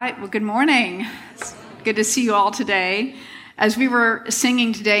Right, well, good morning. It's good to see you all today. As we were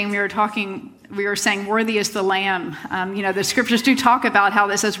singing today and we were saying, worthy is the Lamb. The scriptures do talk about how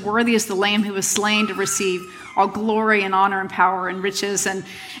it says, worthy is the Lamb who was slain to receive all glory and honor and power and riches. And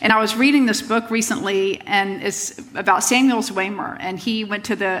I was reading this book recently, and it's about Samuel Zwemer, and he went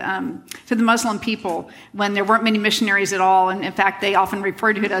to the Muslim people when there weren't many missionaries at all. And in fact, they often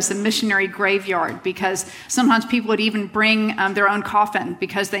referred to it as the missionary graveyard, because sometimes people would even bring their own coffin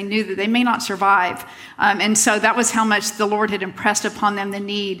because they knew that they may not survive. And so that was how much the Lord had impressed upon them the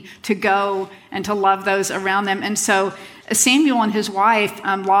need to go and to love those around them. And so Samuel and his wife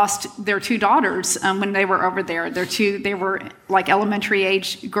lost their two daughters when they were over there. They were like elementary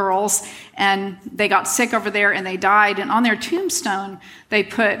age girls, and they got sick over there and they died. And on their tombstone, they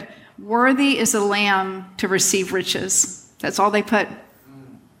put, worthy is the Lamb to receive riches. That's all they put.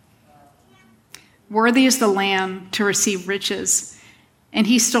 Worthy is the Lamb to receive riches. And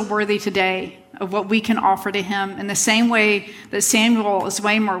he's still worthy today of what we can offer to him in the same way that Samuel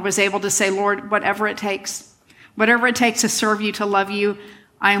Zwemer was able to say, Lord, whatever it takes to serve you, to love you,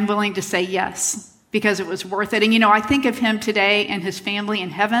 I am willing to say yes, because it was worth it. And, I think of him today and his family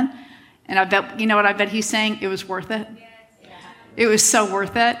in heaven, and I bet he's saying? It was worth it. It was so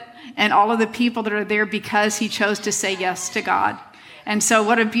worth it. And all of the people that are there because he chose to say yes to God. And so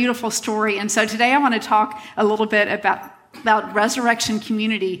what a beautiful story. And so today I want to talk a little bit about resurrection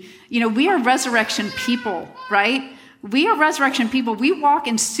community. We are resurrection people, right? We are resurrection people. We walk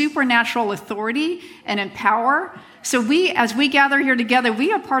in supernatural authority and in power. So as we gather here together,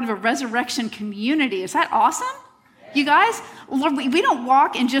 we are part of a resurrection community. Is that awesome? You guys, Lord, we don't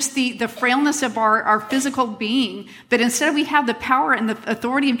walk in just the frailness of our physical being, but instead we have the power and the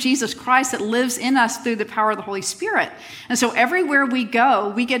authority of Jesus Christ that lives in us through the power of the Holy Spirit. And so everywhere we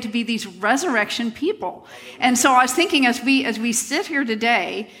go, we get to be these resurrection people. And so I was thinking as we sit here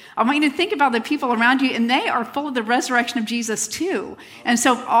today, I want you to think about the people around you, and they are full of the resurrection of Jesus too. And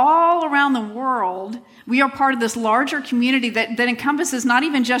so all around the world, we are part of this larger community that encompasses not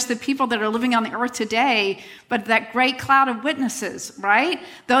even just the people that are living on the earth today, but that great cloud of witnesses, right?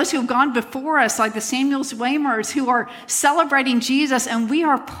 Those who have gone before us, like the Samuel Zwemers, who are celebrating Jesus, and we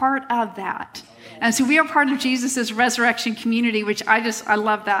are part of that. And so we are part of Jesus' resurrection community, which I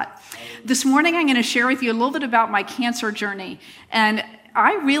love that. This morning, I'm going to share with you a little bit about my cancer journey. And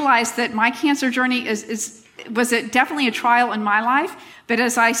I realized that my cancer journey was definitely a trial in my life. But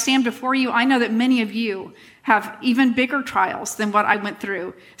as I stand before you, I know that many of you have even bigger trials than what I went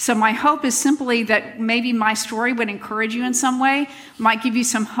through. So my hope is simply that maybe my story would encourage you in some way, might give you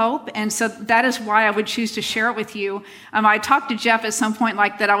some hope. And so that is why I would choose to share it with you. I talked to Jeff at some point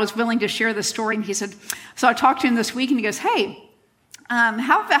like that I was willing to share the story. And he said, so I talked to him this week and he goes, hey,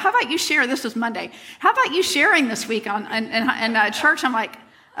 how about you share, this was Monday, how about you sharing this week in church? I'm like,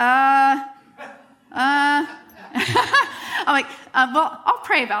 I'm like, well, I'll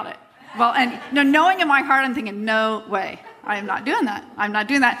pray about it. Well, and knowing in my heart, I'm thinking, no way. I am not doing that. I'm not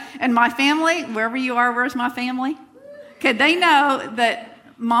doing that. And my family, wherever you are, where's my family? Okay, they know that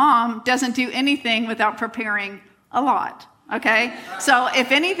mom doesn't do anything without preparing a lot. Okay, so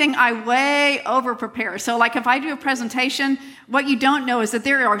if anything, I way over prepare. So like if I do a presentation, what you don't know is that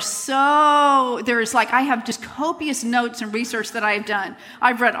I have just copious notes and research that I've done.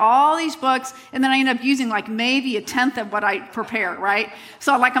 I've read all these books, and then I end up using like maybe a tenth of what I prepare, right?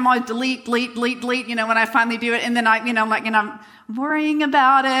 So like I'm always delete, when I finally do it, and then I'm worrying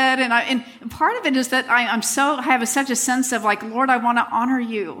about it, and part of it is that I have such a sense of like, Lord, I want to honor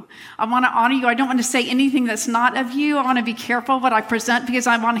you. I want to honor you. I don't want to say anything that's not of you. I want to be careful what I present because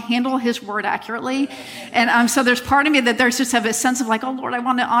I want to handle His word accurately. And so there's part of me that there's just have a sense of like, oh Lord, I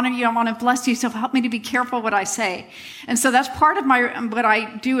want to honor you. I want to bless you. So help me to be careful what I say. And so that's part of what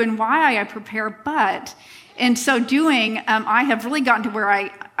I do and why I prepare. But in so doing, I have really gotten to where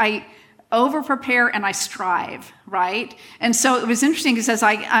I over-prepare and I strive, right? And so it was interesting because as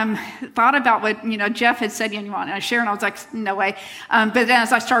I thought about what Jeff had said, and I shared, and I was like, no way. But then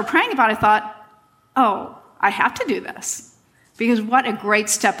as I started praying about it, I thought, oh, I have to do this. Because what a great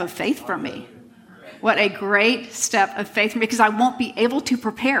step of faith for me. What a great step of faith for me, because I won't be able to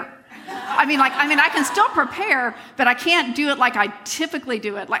prepare. I can still prepare, but I can't do it like I typically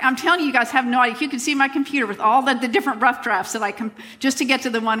do it. Like I'm telling you, you guys have no idea. You can see my computer with all the different rough drafts that I can, just to get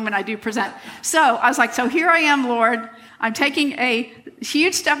to the one when I do present. So I was like, so here I am, Lord. I'm taking a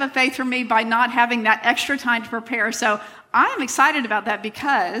huge step of faith for me by not having that extra time to prepare. So I'm excited about that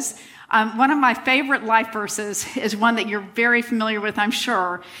because one of my favorite life verses is one that you're very familiar with, I'm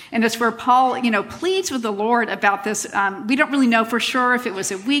sure. And it's where Paul, pleads with the Lord about this. We don't really know for sure if it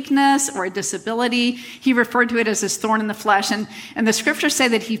was a weakness or a disability. He referred to it as his thorn in the flesh. And the scriptures say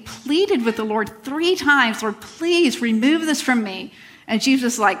that he pleaded with the Lord 3 times, Lord, please remove this from me. And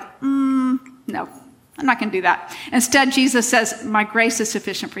Jesus is like, no, I'm not going to do that. Instead, Jesus says, my grace is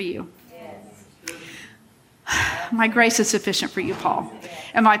sufficient for you. My grace is sufficient for you, Paul.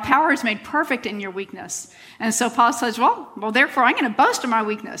 And my power is made perfect in your weakness. And so Paul says, well, therefore I'm going to boast in my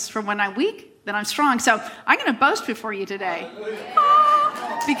weakness. For when I'm weak, then I'm strong. So I'm going to boast before you today.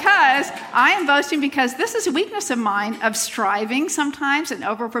 Because I am boasting because this is a weakness of mine of striving sometimes and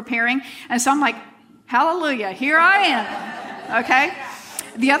over-preparing. And so I'm like, hallelujah, here I am. Okay?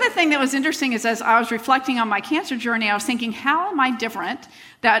 The other thing that was interesting is as I was reflecting on my cancer journey, I was thinking, how am I different?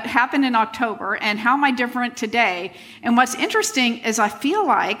 That happened in October, and how am I different today? And what's interesting is I feel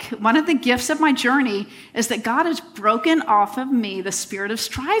like one of the gifts of my journey is that God has broken off of me the spirit of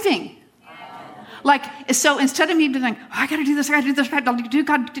striving. So instead of me being like, I got to do this, I got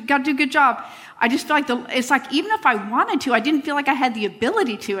to do a good job. I just feel like it's like even if I wanted to, I didn't feel like I had the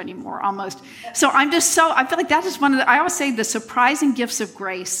ability to anymore almost. So I feel like that is I always say the surprising gifts of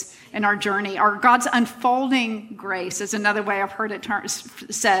grace in our journey, or God's unfolding grace is another way I've heard it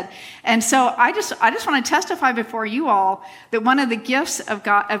said. And so I just want to testify before you all that one of the gifts of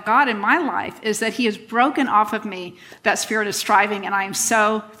God in my life is that he has broken off of me that spirit of striving, and I am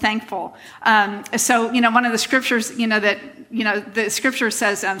so thankful. One of the scriptures, the scripture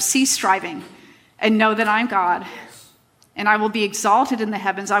says, cease striving and know that I'm God. And I will be exalted in the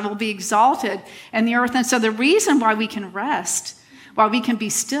heavens. I will be exalted in the earth. And so the reason why we can rest, why we can be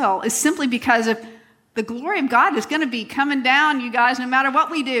still, is simply because of the glory of God is going to be coming down, you guys, no matter what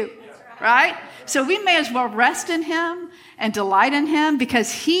we do, right? So we may as well rest in him and delight in him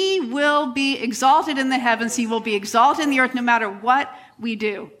because he will be exalted in the heavens. He will be exalted in the earth no matter what we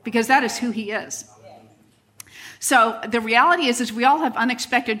do, because that is who he is. So the reality is we all have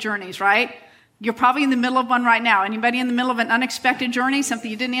unexpected journeys, right? You're probably in the middle of one right now. Anybody in the middle of an unexpected journey,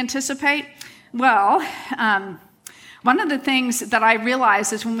 something you didn't anticipate? Well, one of the things that I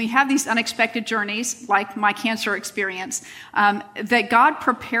realize is when we have these unexpected journeys, like my cancer experience, that God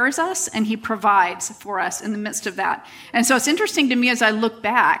prepares us and he provides for us in the midst of that. And so it's interesting to me as I look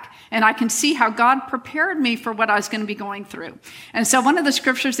back and I can see how God prepared me for what I was going to be going through. And so one of the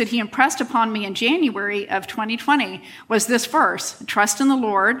scriptures that he impressed upon me in January of 2020 was this verse, trust in the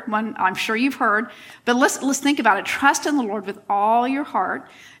Lord, one I'm sure you've heard, but let's think about it. Trust in the Lord with all your heart.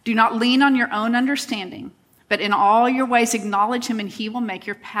 Do not lean on your own understanding, but in all your ways acknowledge him and he will make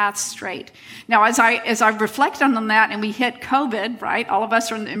your path straight. Now, as I reflect on that and we hit COVID, right? All of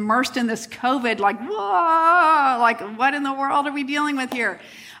us are immersed in this COVID, like, whoa, like what in the world are we dealing with here?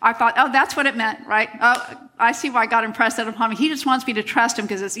 I thought, that's what it meant, right? Oh, I see why God impressed that upon me. He just wants me to trust him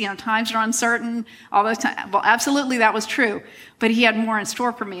because it's, times are uncertain, all those times. Well, absolutely that was true, but he had more in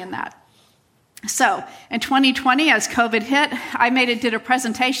store for me in that. So in 2020, as COVID hit, I did a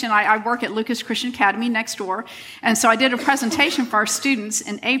presentation. I work at Lucas Christian Academy next door. And so I did a presentation for our students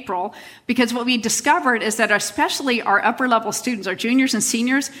in April because what we discovered is that especially our upper level students, our juniors and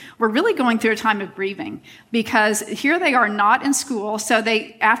seniors, were really going through a time of grieving because here they are not in school. So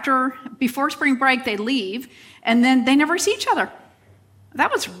before spring break, they leave and then they never see each other. That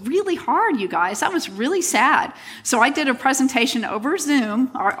was really hard, you guys. That was really sad. So I did a presentation over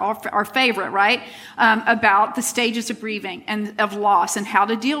Zoom, our favorite, right, about the stages of grieving and of loss and how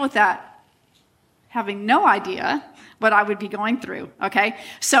to deal with that, having no idea what I would be going through, okay?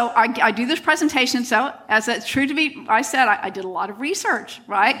 So I do this presentation. So as it's true to be, I said I did a lot of research,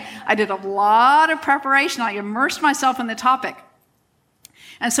 right? I did a lot of preparation. I immersed myself in the topic.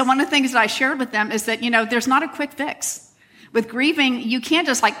 And so one of the things that I shared with them is that, there's not a quick fix. With grieving, you can't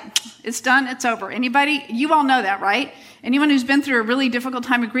just it's done, it's over. Anybody, you all know that, right? Anyone who's been through a really difficult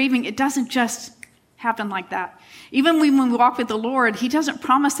time of grieving, it doesn't just happen like that. Even when we walk with the Lord, he doesn't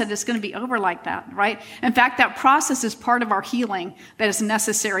promise that it's going to be over like that, right? In fact, that process is part of our healing that is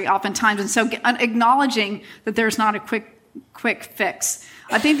necessary oftentimes. And so acknowledging that there's not a quick fix.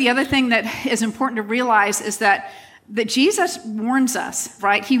 I think the other thing that is important to realize is that Jesus warns us,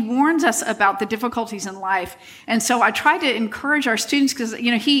 right? He warns us about the difficulties in life. And so I try to encourage our students because,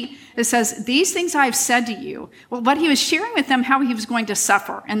 it says, these things I have said to you. Well, what he was sharing with them, how he was going to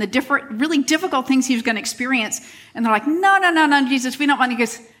suffer and the really difficult things he was going to experience. And they're like, no, Jesus, we don't want to. He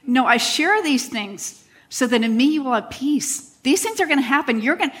goes, no, I share these things so that in me you will have peace. These things are going to happen.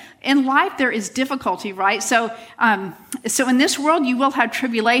 In life, there is difficulty, right? So in this world, you will have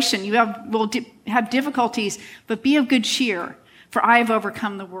tribulation. You will have difficulties, but be of good cheer, for I have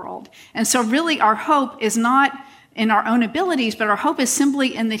overcome the world. And so really, our hope is not in our own abilities, but our hope is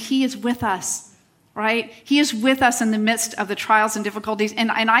simply in that he is with us, right? He is with us in the midst of the trials and difficulties.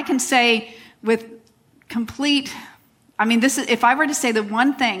 And I can say with complete, if I were to say the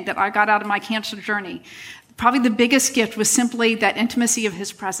one thing that I got out of my cancer journey, probably the biggest gift was simply that intimacy of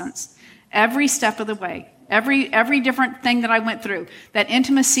his presence. Every step of the way, every different thing that I went through, that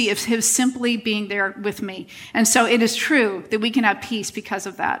intimacy of him simply being there with me. And so it is true that we can have peace because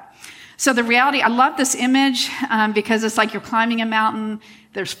of that. So the reality, I love this image because it's like you're climbing a mountain,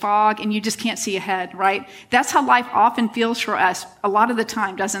 there's fog, and you just can't see ahead, right? That's how life often feels for us a lot of the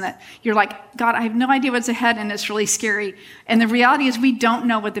time, doesn't it? You're like, God, I have no idea what's ahead, and it's really scary. And the reality is we don't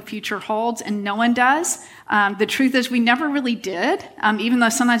know what the future holds, and no one does. The truth is we never really did, even though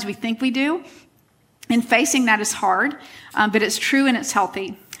sometimes we think we do. And facing that is hard, but it's true and it's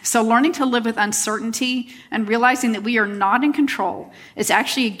healthy. So learning to live with uncertainty and realizing that we are not in control is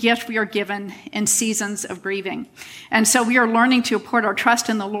actually a gift we are given in seasons of grieving. And so we are learning to put our trust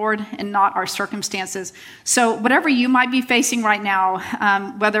in the Lord and not our circumstances. So whatever you might be facing right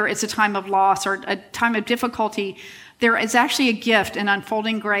now, whether it's a time of loss or a time of difficulty, there is actually a gift and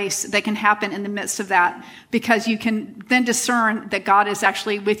unfolding grace that can happen in the midst of that, because you can then discern that God is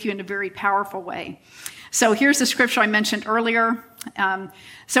actually with you in a very powerful way. So here's the scripture I mentioned earlier.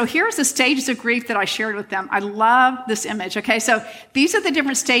 So here's the stages of grief that I shared with them. I love this image. Okay, so these are the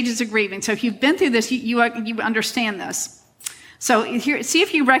different stages of grieving. So if you've been through this, you understand this. So here, see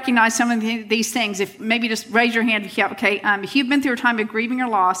if you recognize some of these things. If maybe just raise your hand if you have. Okay, if you've been through a time of grieving or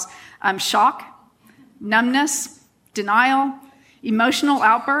loss, shock, numbness, denial, emotional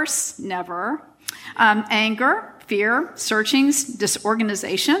outbursts, never, anger, fear, searchings,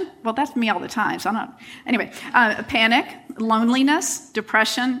 disorganization. Well, that's me all the time, so I don't. Anyway, panic, loneliness,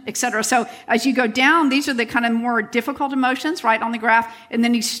 depression, etc. So as you go down, these are the kind of more difficult emotions, right, on the graph. And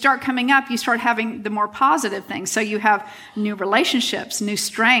then you start coming up, you start having the more positive things. So you have new relationships, new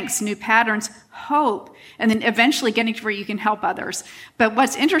strengths, new patterns, hope, and then eventually getting to where you can help others. But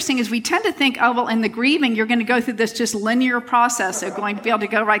what's interesting is we tend to think, oh, well, in the grieving, you're going to go through this just linear process of going to be able to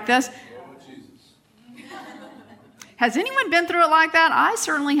go like this. Has anyone been through it like that? I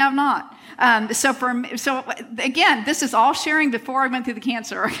certainly have not. So again, this is all sharing before I went through the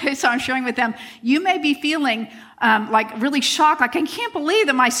cancer. Okay, so I'm sharing with them. You may be feeling like really shocked. Like, I can't believe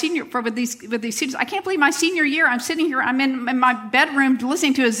that with these students, I can't believe my senior year. I'm sitting here. I'm in my bedroom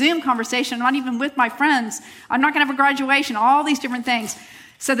listening to a Zoom conversation. I'm not even with my friends. I'm not going to have a graduation. All these different things.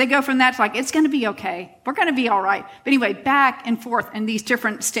 So they go from that to like, it's going to be okay. We're going to be all right. But anyway, back and forth in these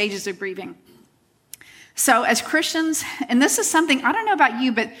different stages of grieving. So as Christians, and this is something, I don't know about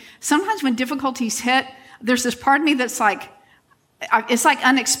you, but sometimes when difficulties hit, there's this part of me that's like, it's like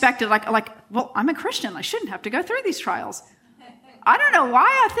unexpected, like, well, I'm a Christian. I shouldn't have to go through these trials. I don't know why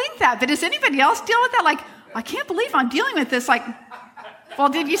I think that, but does anybody else deal with that? Like, I can't believe I'm dealing with this. Like, well,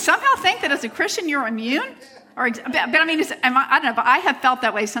 did you somehow think that as a Christian you're immune? But I mean, I don't know, but I have felt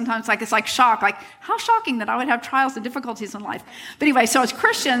that way sometimes. Like, it's like shock, like how shocking that I would have trials and difficulties in life. But anyway, so as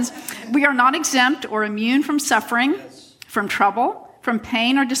Christians, we are not exempt or immune from suffering, from trouble, from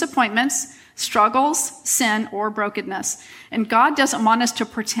pain or disappointments, struggles, sin, or brokenness. And God doesn't want us to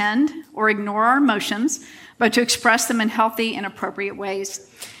pretend or ignore our emotions, but to express them in healthy and appropriate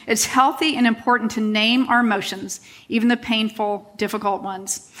ways. It's healthy and important to name our emotions, even the painful, difficult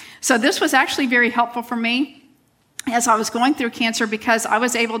ones. So this was actually very helpful for me as I was going through cancer, because I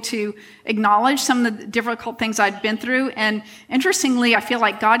was able to acknowledge some of the difficult things I'd been through. And interestingly, I feel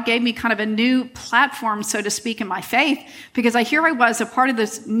like God gave me kind of a new platform, so to speak, in my faith, because here I was a part of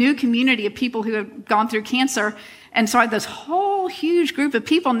this new community of people who have gone through cancer. And so I have this whole huge group of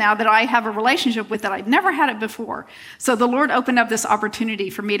people now that I have a relationship with that I'd never had it before. So the Lord opened up this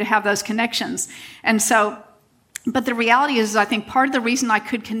opportunity for me to have those connections. And so, but the reality is, I think part of the reason I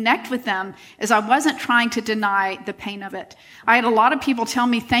could connect with them is I wasn't trying to deny the pain of it. I had a lot of people tell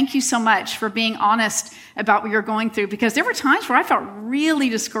me, thank you so much for being honest about what you're going through, because there were times where I felt really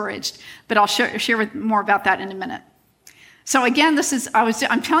discouraged, but I'll share more about that in a minute. So again,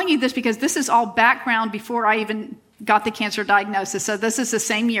 I'm telling you this because this is all background before I even got the cancer diagnosis. So this is the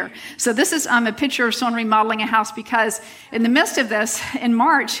same year. So this is a picture of someone remodeling a house, because in the midst of this, in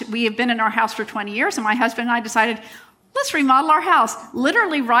March, we have been in our house for 20 years, and my husband and I decided, let's remodel our house.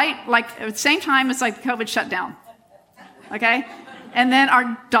 Literally right, like at the same time as like COVID shut down. Okay? And then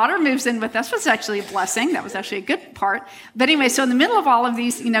our daughter moves in with us, which was actually a blessing. That was actually a good part. But anyway, so in the middle of all of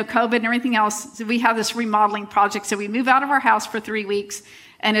these, COVID and everything else, we have this remodeling project. So we move out of our house for 3 weeks,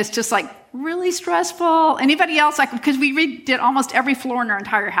 and it's just like really stressful. Anybody else? Because we redid almost every floor in our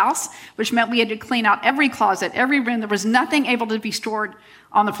entire house, which meant we had to clean out every closet, every room. There was nothing able to be stored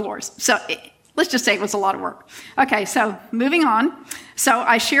on the floors. So let's just say it was a lot of work. Okay, so moving on. So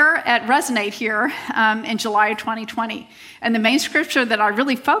I share at Resonate here in July of 2020. And the main scripture that I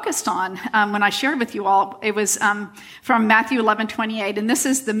really focused on when I shared with you all, it was from Matthew 11:28. And this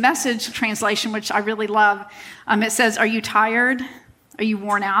is the Message translation, which I really love. It says, "Are you tired? Are you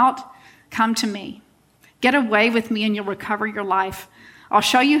worn out? Come to me. Get away with me and you'll recover your life. I'll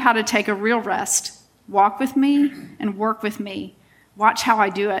show you how to take a real rest. Walk with me and work with me. Watch how I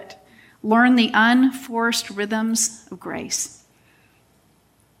do it. Learn the unforced rhythms of grace."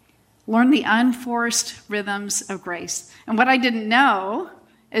 Learn the unforced rhythms of grace. And what I didn't know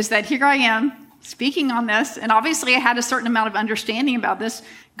is that here I am speaking on this, and obviously I had a certain amount of understanding about this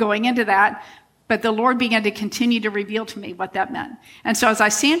going into that, but the Lord began to continue to reveal to me what that meant. And so as I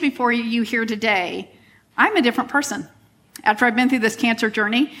stand before you here today, I'm a different person after I've been through this cancer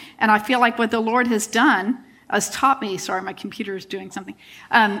journey, and I feel like what the Lord has done has taught me, sorry, my computer is doing something.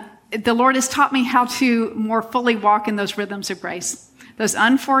 The Lord has taught me how to more fully walk in those rhythms of grace, those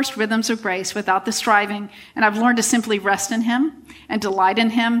unforced rhythms of grace without the striving. And I've learned to simply rest in him and delight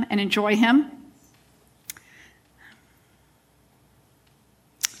in him and enjoy him.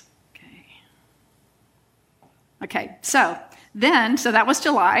 Okay, so that was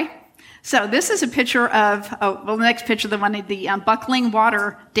July. So this is a picture of, the next picture, the one of the buckling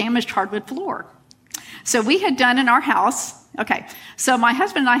water damaged hardwood floor. So we had done in our house, okay, so my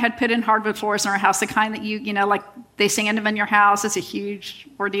husband and I had put in hardwood floors in our house, the kind that like they sand them in your house. It's a huge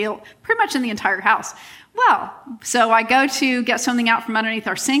ordeal, pretty much in the entire house. Well, so I go to get something out from underneath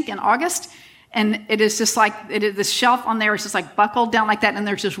our sink in August, and it is just like, this shelf on there is just like buckled down like that, and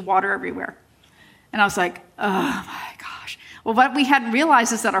there's just water everywhere. And I was like, oh my gosh. Well, what we hadn't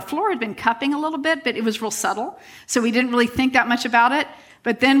realized is that our floor had been cupping a little bit, but it was real subtle. So we didn't really think that much about it.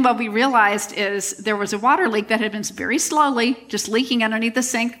 But then what we realized is there was a water leak that had been very slowly just leaking underneath the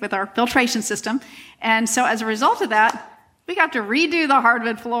sink with our filtration system. And so as a result of that, we got to redo the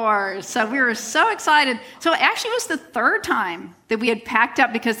hardwood floors. So we were so excited. So it actually was the third time that we had packed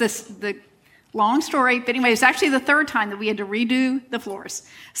up because the long story, but anyway, it's actually the third time that we had to redo the floors.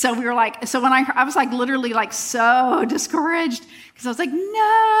 So we were like, so when I was like literally like so discouraged because I was like,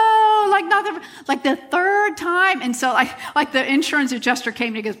 no, like the third time. And so like the insurance adjuster came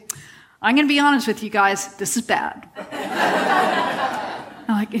and he goes, I'm going to be honest with you guys, this is bad.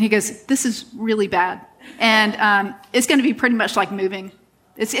 And he goes, this is really bad. And it's going to be pretty much like moving.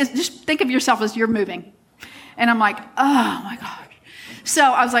 It's just think of yourself as you're moving. And I'm like, oh my God. So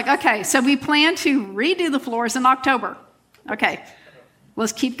I was like, okay, so we plan to redo the floors in October. Okay,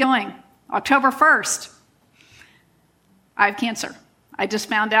 let's keep going. October 1st, I have cancer. I just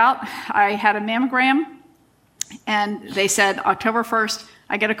found out I had a mammogram, and they said October 1st,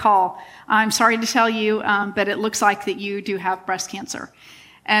 I get a call. I'm sorry to tell you, but it looks like that you do have breast cancer.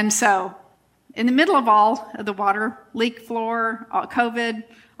 And so in the middle of all of the water, leak floor, COVID,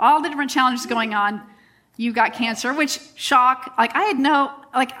 all the different challenges going on, you got cancer, which shock. Like I don't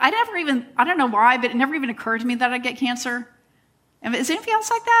know why, but it never even occurred to me that I'd get cancer. And is anything else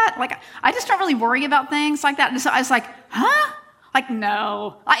like that? Like I just don't really worry about things like that. And so I was like, huh? Like,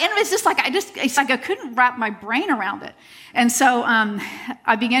 no. And it's just like, it's like I couldn't wrap my brain around it. And so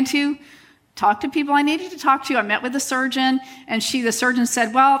I began to talk to people I needed to talk to. I met with a surgeon, and the surgeon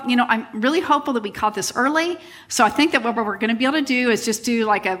said, well, I'm really hopeful that we caught this early. So I think that what we're going to be able to do is just do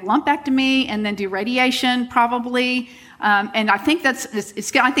like a lumpectomy and then do radiation probably. And I think I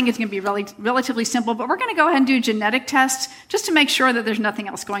think it's going to be relatively simple, but we're going to go ahead and do genetic tests just to make sure that there's nothing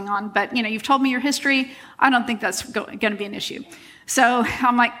else going on. But, you've told me your history. I don't think that's going to be an issue. So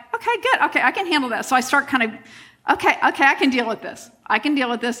I'm like, okay, good. Okay, I can handle that. So I start kind of, okay, I can deal with this.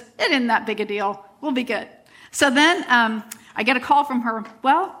 It isn't that big a deal. We'll be good. So then I get a call from her.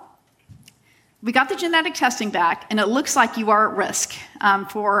 Well, we got the genetic testing back, and it looks like you are at risk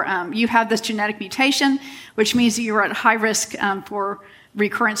you have this genetic mutation, which means that you are at high risk for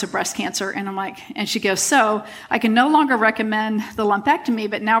recurrence of breast cancer. And I'm like, and she goes, so I can no longer recommend the lumpectomy,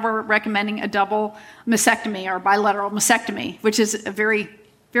 but now we're recommending a double mastectomy or bilateral mastectomy, which is a very,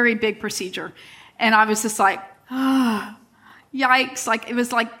 very big procedure. And I was just like, yikes. Like, it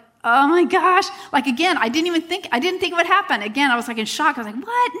was like, oh my gosh. Like, again, I didn't think it would happen. Again, I was like in shock. I was like,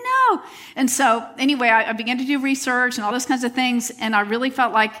 what? No. And so anyway, I began to do research and all those kinds of things. And I really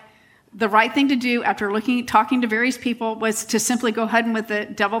felt like the right thing to do after talking to various people was to simply go ahead and with the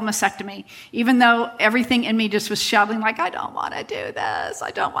double mastectomy, even though everything in me just was shouting like, I don't want to do this.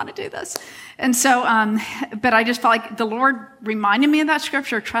 I don't want to do this. And so, but I just felt like the Lord reminded me of that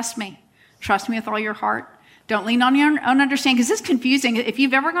scripture. Trust me with all your heart. Don't lean on your own understanding, because it's confusing. If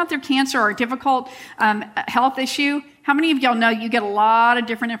you've ever gone through cancer or a difficult health issue, how many of y'all know you get a lot of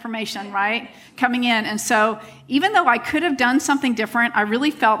different information, right, coming in? And so even though I could have done something different, I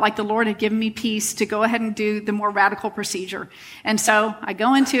really felt like the Lord had given me peace to go ahead and do the more radical procedure. And so I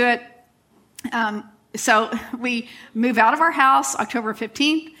go into it. So we move out of our house October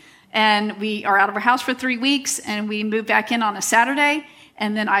 15th, and we are out of our house for 3 weeks, and we move back in on a Saturday,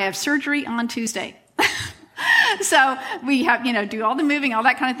 and then I have surgery on Tuesday. So we have, do all the moving, all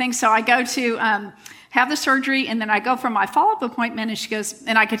that kind of thing. So I go to have the surgery, and then I go for my follow-up appointment, and she goes,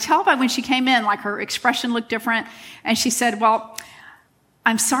 and I could tell by when she came in, like her expression looked different. And she said, well,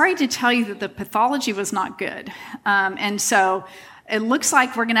 I'm sorry to tell you that the pathology was not good. And so it looks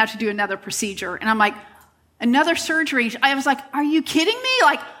like we're going to have to do another procedure. And I'm like, another surgery? I was like, are you kidding me?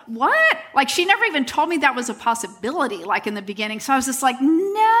 Like, what? Like, she never even told me that was a possibility, like in the beginning. So I was just like,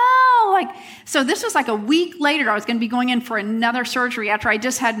 no. Like, so this was like a week later, I was going to be going in for another surgery after I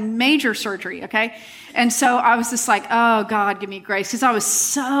just had major surgery, okay? And so I was just like, oh, God, give me grace, because I was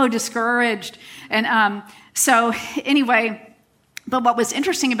so discouraged. And so anyway, but what was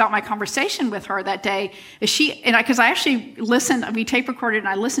interesting about my conversation with her that day is because I actually listened, we tape recorded and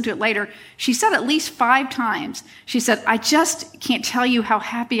I listened to it later. She said at least 5 times, she said, I just can't tell you how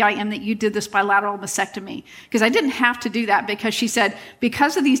happy I am that you did this bilateral mastectomy. Because I didn't have to do that, because she said,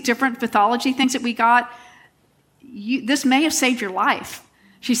 because of these different pathology things that we got, this may have saved your life.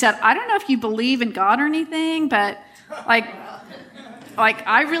 She said, I don't know if you believe in God or anything, but like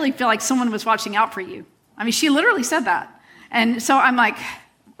I really feel like someone was watching out for you. I mean, she literally said that. And so I'm like,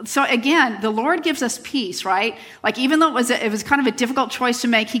 so again, the Lord gives us peace, right? Like, even though it was kind of a difficult choice to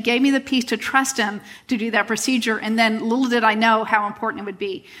make, he gave me the peace to trust him to do that procedure. And then little did I know how important it would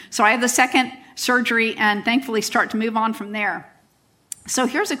be. So I had the second surgery and thankfully start to move on from there. So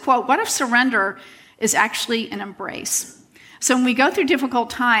here's a quote. What if surrender is actually an embrace? So when we go through difficult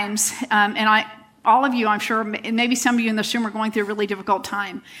times, all of you, I'm sure, maybe some of you in this room are going through a really difficult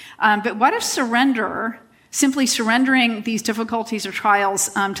time. But what if simply surrendering these difficulties or trials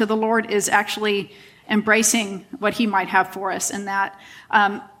to the Lord is actually embracing what he might have for us in that.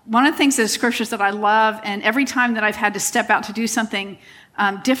 One of the things that scriptures that I love, and every time that I've had to step out to do something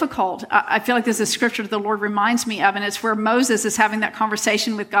difficult, I feel like there's a scripture that the Lord reminds me of, and it's where Moses is having that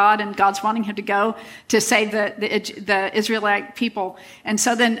conversation with God, and God's wanting him to go to save the Israelite people. And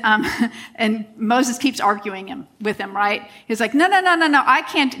so then, and Moses keeps arguing with him, right? He's like, no, I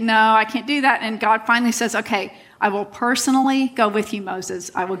can't do that. And God finally says, okay, I will personally go with you,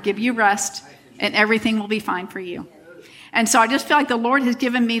 Moses. I will give you rest, and everything will be fine for you. And so I just feel like the Lord has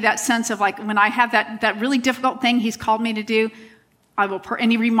given me that sense of, like, when I have that really difficult thing he's called me to do,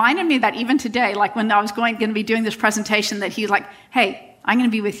 and he reminded me that even today, like when I was going to be doing this presentation, that he's like, hey, I'm going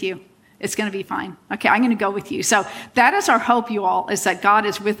to be with you. It's going to be fine. Okay, I'm going to go with you. So that is our hope, you all, is that God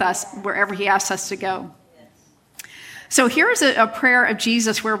is with us wherever he asks us to go. So here's a prayer of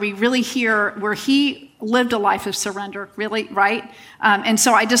Jesus where we really hear where he lived a life of surrender, really, right? And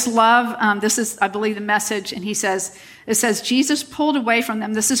so I just love, this is, I believe, the message. And it says, Jesus pulled away from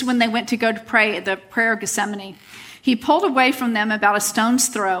them. This is when they went to go to pray at the prayer of Gethsemane. He pulled away from them about a stone's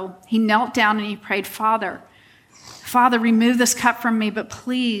throw. He knelt down and he prayed, Father, remove this cup from me, but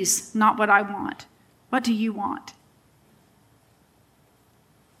please, not what I want. What do you want?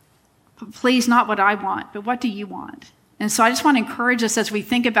 Please, not what I want, but what do you want? And so I just want to encourage us as we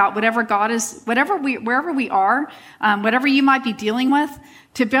think about whatever God is, wherever we are, whatever you might be dealing with,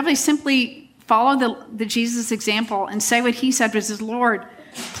 to be able to simply follow the Jesus example and say what he said, which is, Lord,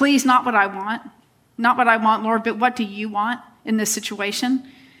 please, not what I want. Not what I want, Lord, but what do you want in this situation?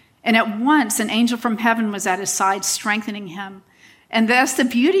 And at once, an angel from heaven was at his side, strengthening him. And that's the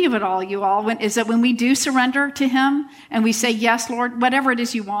beauty of it all, you all, is that when we do surrender to him and we say, yes, Lord, whatever it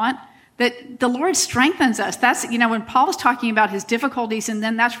is you want, that the Lord strengthens us. That's, when Paul was talking about his difficulties, and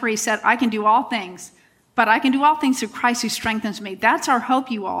then that's where he said, I can do all things, but I can do all things through Christ who strengthens me. That's our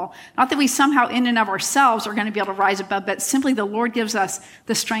hope, you all. Not that we somehow in and of ourselves are going to be able to rise above, but simply the Lord gives us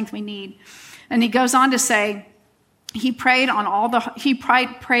the strength we need. And he goes on to say, he prayed on all the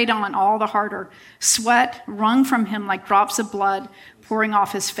harder. Sweat wrung from him like drops of blood pouring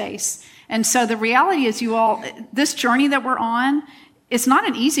off his face. And so the reality is, you all, this journey that we're on, it's not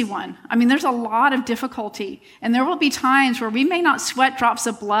an easy one. I mean, there's a lot of difficulty. And there will be times where we may not sweat drops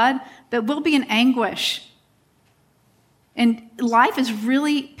of blood, but we'll be in anguish. And life is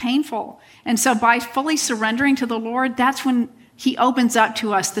really painful. And so by fully surrendering to the Lord, that's when he opens up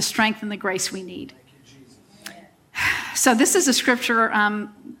to us the strength and the grace we need. So this is a scripture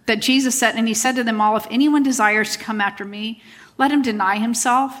that Jesus said, and he said to them all, if anyone desires to come after me, let him deny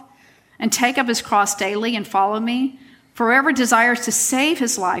himself and take up his cross daily and follow me. For whoever desires to save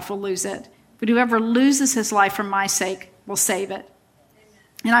his life will lose it, but whoever loses his life for my sake will save it.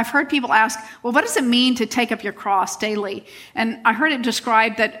 And I've heard people ask, well, what does it mean to take up your cross daily? And I heard it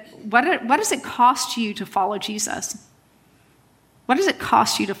described that what does it cost you to follow Jesus? What does it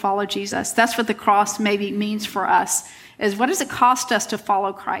cost you to follow Jesus? That's what the cross maybe means for us, is what does it cost us to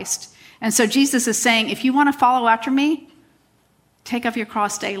follow Christ? And so Jesus is saying, if you want to follow after me, take up your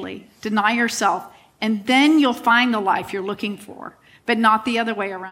cross daily, deny yourself, and then you'll find the life you're looking for, but not the other way around.